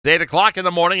8 o'clock in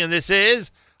the morning, and this is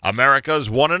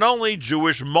America's one and only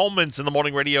Jewish Moments in the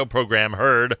Morning radio program,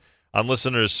 heard on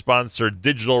listeners-sponsored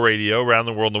digital radio around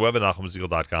the world on the web at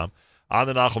NachumSegal.com, on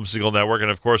the Nachum Segal Network, and,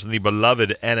 of course, on the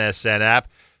beloved NSN app.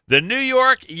 The New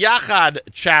York Yachad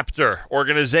Chapter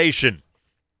organization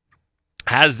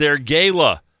has their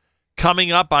gala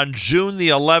coming up on June the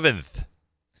 11th.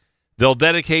 They'll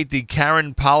dedicate the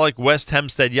Karen Pollack West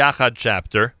Hempstead Yachad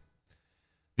Chapter.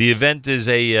 The event is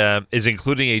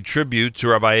including a tribute to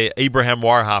Rabbi Abraham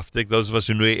Warhaftik. Those of us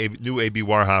who knew A.B.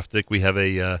 Warhaftik, we have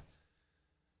a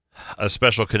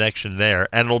special connection there.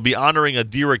 And it'll be honoring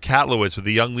Adira Katlowitz with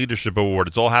the Young Leadership Award.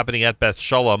 It's all happening at Beth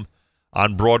Shalom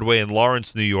on Broadway in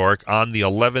Lawrence, New York, on the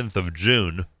 11th of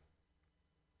June.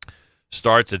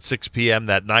 Starts at 6 p.m.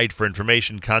 that night. For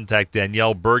information, contact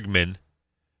Danielle Bergman,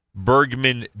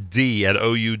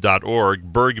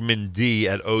 bergmand@ou.org,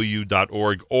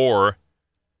 bergmand@ou.org, or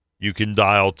you can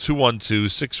dial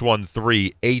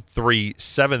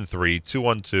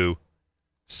 212-613-8373,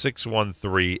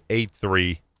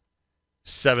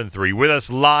 212-613-8373. With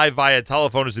us live via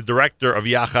telephone is the director of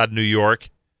Yachad New York,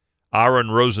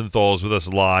 Aaron Rosenthal, is with us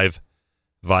live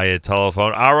via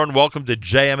telephone. Aaron, welcome to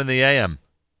JM in the AM.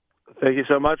 Thank you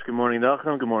so much. Good morning,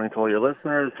 Nachum. Good morning to all your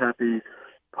listeners. Happy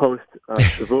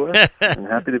post-Shavuot, and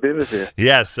happy to be with you.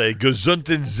 Yes, a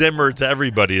gesunden Zimmer to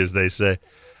everybody, as they say.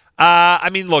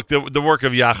 Look, the work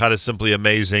of Yachad is simply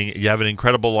amazing. You have an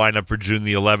incredible lineup for June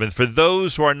the 11th. For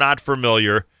those who are not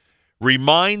familiar,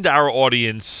 remind our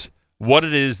audience what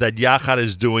it is that Yachad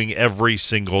is doing every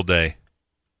single day.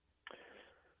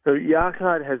 So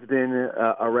Yachad has been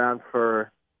around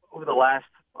for over the last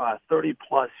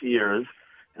 30-plus years.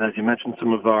 And as you mentioned,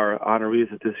 some of our honorees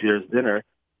at this year's dinner,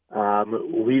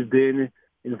 we've been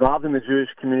involved in the Jewish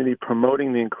community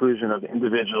promoting the inclusion of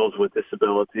individuals with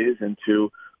disabilities into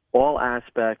all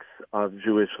aspects of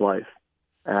Jewish life.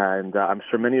 And I'm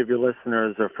sure many of your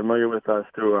listeners are familiar with us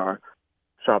through our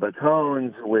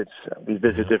Shabbatons, which we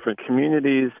visit different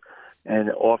communities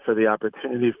and offer the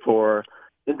opportunity for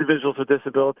individuals with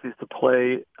disabilities to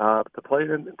play an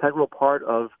integral part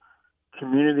of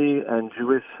community and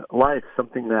Jewish life,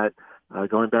 something that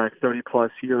going back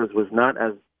 30-plus years was not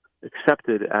as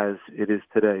accepted as it is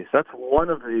today. So that's one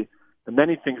of the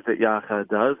many things that Yachad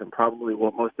does, and probably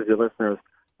what most of your listeners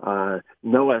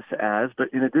know us as.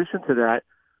 But in addition to that,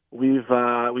 we've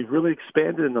really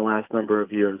expanded in the last number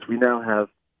of years. We now have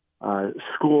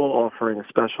school offering a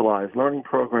specialized learning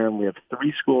program. We have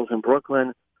 3 schools in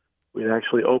Brooklyn. We've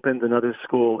actually opened another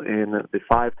school in the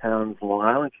Five Towns Long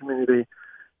Island community.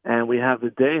 And we have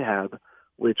the Day Hab,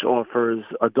 which offers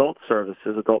adult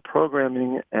services, adult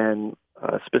programming, and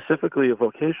specifically a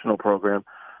vocational program,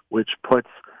 which puts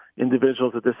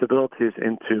individuals with disabilities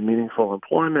into meaningful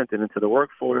employment and into the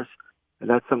workforce. And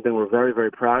that's something we're very,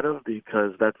 very proud of,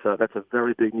 because that's a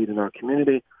very big need in our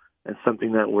community, and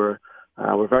something that we're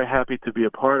very happy to be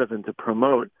a part of and to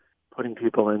promote, putting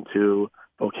people into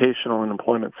vocational and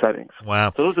employment settings.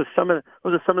 Wow! So those are some of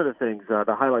the things,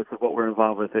 the highlights of what we're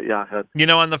involved with at Yachad. You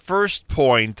know, on the first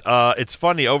point, it's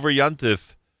funny, over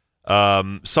Yontif,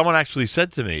 someone actually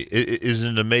said to me,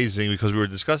 "Isn't it amazing?" Because we were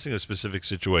discussing a specific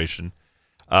situation.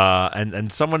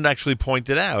 And someone actually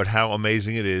pointed out how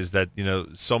amazing it is that, you know,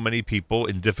 so many people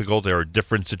in difficult or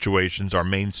different situations are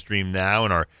mainstream now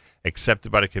and are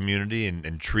accepted by the community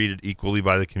and treated equally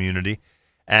by the community.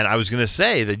 And I was going to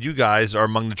say that you guys are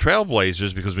among the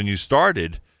trailblazers, because when you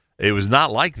started, it was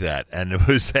not like that. And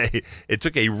it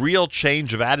took a real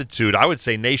change of attitude, I would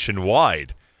say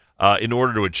nationwide, in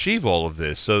order to achieve all of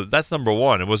this. So that's number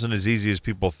one. It wasn't as easy as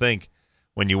people think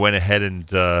when you went ahead and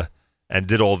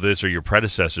did all this, or your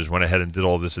predecessors went ahead and did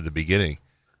all this at the beginning.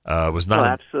 Was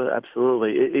not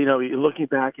absolutely. Looking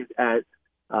back at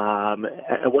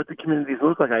what the communities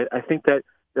look like, I think that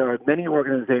there are many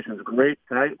organizations, great,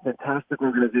 fantastic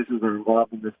organizations that are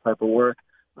involved in this type of work.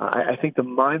 I think the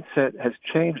mindset has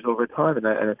changed over time, and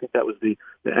I think that was the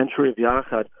entry of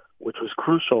Yachad, which was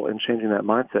crucial in changing that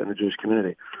mindset in the Jewish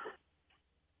community.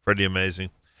 Pretty amazing.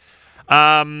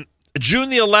 June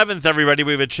the 11th, everybody,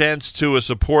 we have a chance to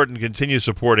support and continue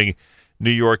supporting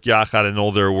New York Yachad and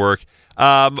all their work.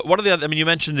 What are the other? I mean, you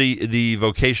mentioned the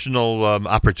vocational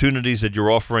opportunities that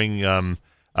you're offering.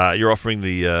 You're offering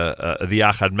the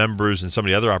Yachad members, and some of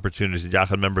the other opportunities that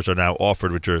Yachad members are now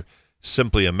offered, which are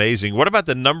simply amazing. What about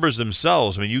the numbers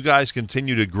themselves? I mean, you guys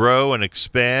continue to grow and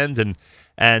expand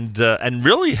and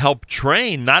really help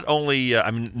train. Not only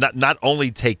not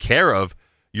only take care of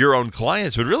your own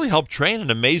clients, but really help train an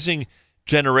amazing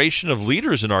generation of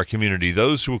leaders in our community.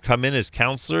 Those who come in as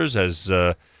counselors, as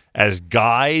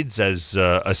guides, as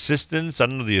assistants. I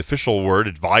don't know the official word,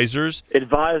 advisors.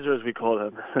 Advisors, we call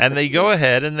them. And they go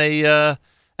ahead and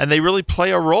they really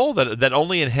play a role that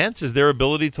only enhances their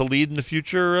ability to lead in the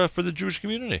future for the Jewish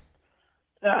community.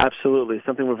 Yeah, absolutely,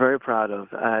 something we're very proud of,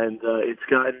 and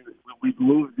we've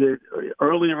moved it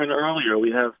earlier and earlier.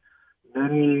 We have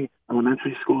many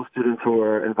elementary school students who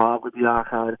are involved with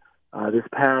Yachad. This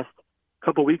past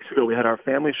couple weeks ago, we had our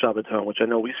family Shabbaton, which I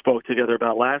know we spoke together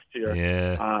about last year.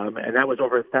 Yeah. And that was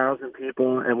over 1,000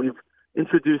 people, and we've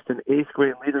introduced an 8th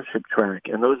grade leadership track,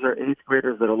 and those are 8th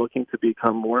graders that are looking to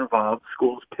become more involved.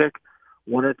 Schools pick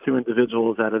 1 or 2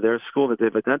 individuals out of their school that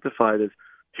they've identified as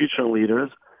future leaders,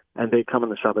 and they come in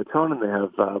the Shabbaton, and they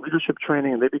have leadership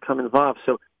training, and they become involved.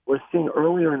 So we're seeing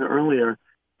earlier and earlier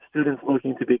students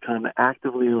looking to become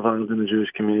actively involved in the Jewish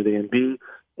community and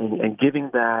giving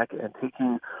back and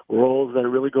taking roles that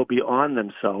really go beyond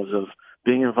themselves of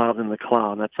being involved in the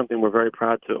Klal. And that's something we're very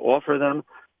proud to offer them.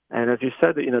 And as you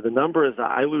said, the numbers,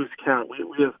 I lose count. We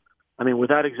have,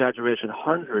 without exaggeration,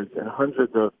 hundreds and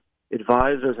hundreds of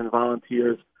advisors and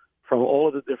volunteers from all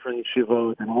of the different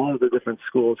yeshivot and all of the different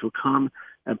schools who come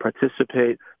and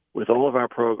participate with all of our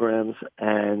programs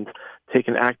and take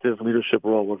an active leadership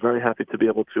role. We're very happy to be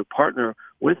able to partner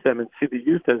with them and see the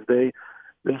youth as they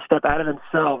step out of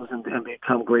themselves and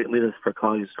become great leaders for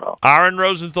Klal Yisrael. Aaron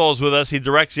Rosenthal is with us. He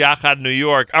directs Yachad New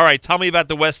York. All right, tell me about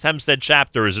the West Hempstead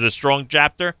chapter. Is it a strong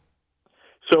chapter?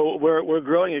 So we're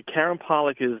growing it. Karen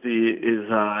Pollack is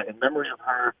in memory of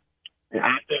her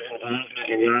active involvement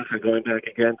in Yachad, going back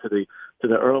again to the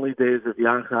early days of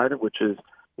Yachad, which is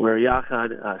where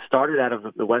Yachad started out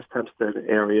of the West Hempstead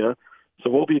area. So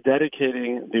we'll be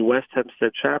dedicating the West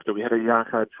Hempstead chapter. We had a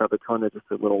Yachad Shabbaton just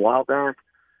a little while back,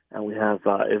 and we have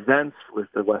events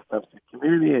with the West Hempstead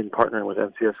community and partnering with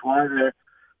NCSY there.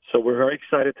 So we're very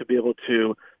excited to be able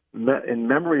to, in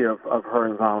memory of her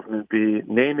involvement, be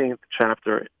naming the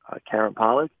chapter Karen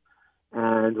Pollack.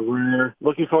 And we're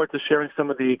looking forward to sharing some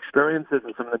of the experiences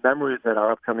and some of the memories at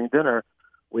our upcoming dinner,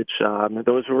 which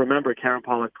those who remember, Karen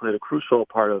Pollack played a crucial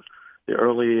part of the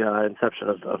early inception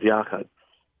of Yachad.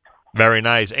 Very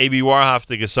nice. A.B.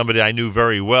 Warhaftig is somebody I knew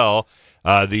very well.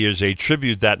 There's a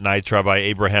tribute that night to Rabbi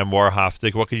Abraham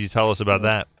Warhaftig. What could you tell us about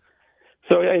that?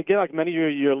 So, again, like many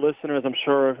of your listeners, I'm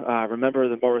sure, remember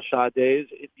the Morashah days.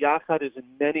 Yachad is in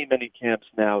many, many camps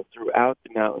now throughout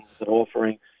the mountains and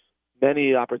offering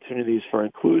many opportunities for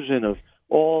inclusion of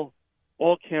all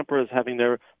campers having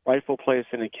their rightful place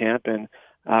in a camp. And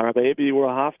Rabbi A.B.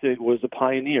 Warhaftig was a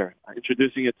pioneer,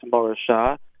 introducing it to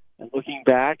Morashah. And looking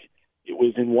back, it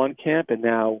was in one camp, and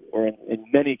now we're in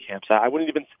many camps. I wouldn't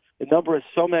even. The number is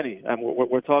so many.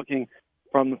 We're talking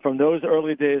from those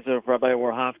early days of Rabbi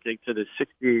Warhaftig to the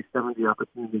 60, 70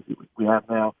 opportunities we have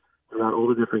now throughout all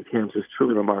the different camps is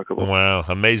truly remarkable. Wow,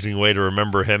 amazing way to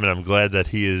remember him, and I'm glad that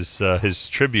he is his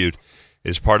tribute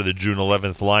is part of the June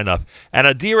 11th lineup. And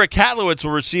Adira Katlowitz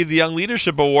will receive the Young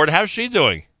Leadership Award. How's she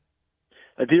doing?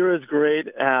 Adira is great,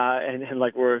 and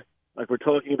like we're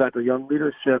talking about the young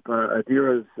leadership.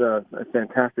 Adira is a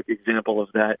fantastic example of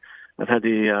that. I've had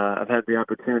the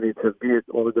opportunity to be at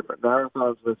all the different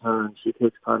marathons with her, and she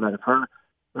takes time out of her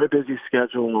very busy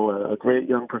schedule. A great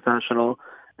young professional,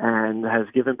 and has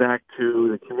given back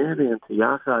to the community and to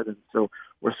Yachad. And so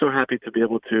we're so happy to be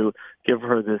able to give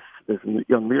her this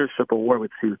Young Leadership Award,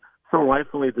 which she so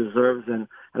rightfully deserves, and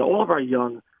all of our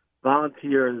young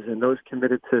volunteers and those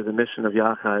committed to the mission of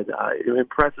Yachad. It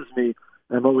impresses me.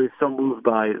 I'm always so moved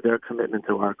by their commitment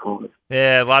to our cause.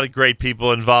 Yeah, a lot of great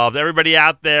people involved. Everybody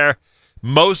out there,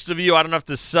 most of you, I don't have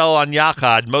to sell on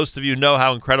Yachad. Most of you know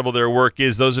how incredible their work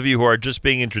is. Those of you who are just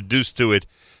being introduced to it,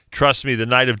 trust me, the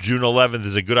night of June 11th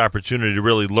is a good opportunity to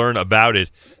really learn about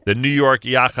it. The New York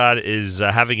Yachad is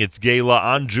having its gala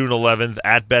on June 11th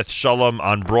at Beth Shalom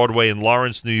on Broadway in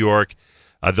Lawrence, New York.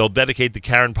 They'll dedicate the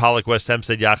Karen Pollack West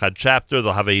Hempstead Yachad chapter.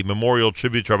 They'll have a memorial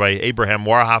tribute to Rabbi Abraham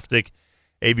Warhaftig.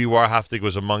 A.B. Warhaftig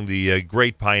was among the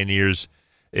great pioneers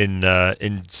in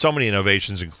so many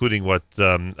innovations, including what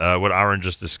Aaron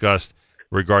just discussed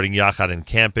regarding Yachad and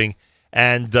camping.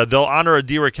 And they'll honor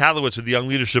Adira Katlowitz with the Young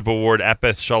Leadership Award at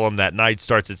Beth Shalom that night.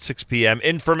 Starts at 6 p.m.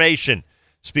 Information.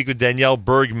 Speak with Danielle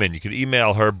Bergman. You can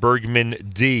email her,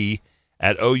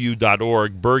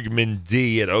 bergmand@ou.org,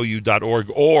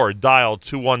 bergmand@ou.org, or dial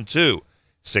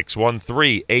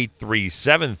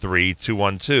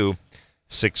 212-613-8373,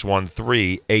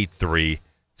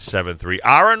 212-613-8373.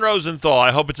 Aaron Rosenthal,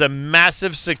 I hope it's a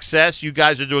massive success. You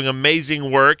guys are doing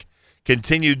amazing work.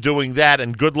 Continue doing that,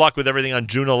 and good luck with everything on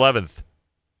June 11th.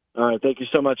 All right, thank you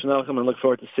so much, Malcolm, and look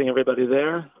forward to seeing everybody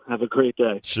there. Have a great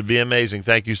day. Should be amazing.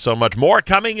 Thank you so much. More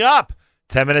coming up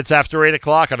 10 minutes after 8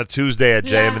 o'clock on a Tuesday at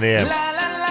JM in the AM.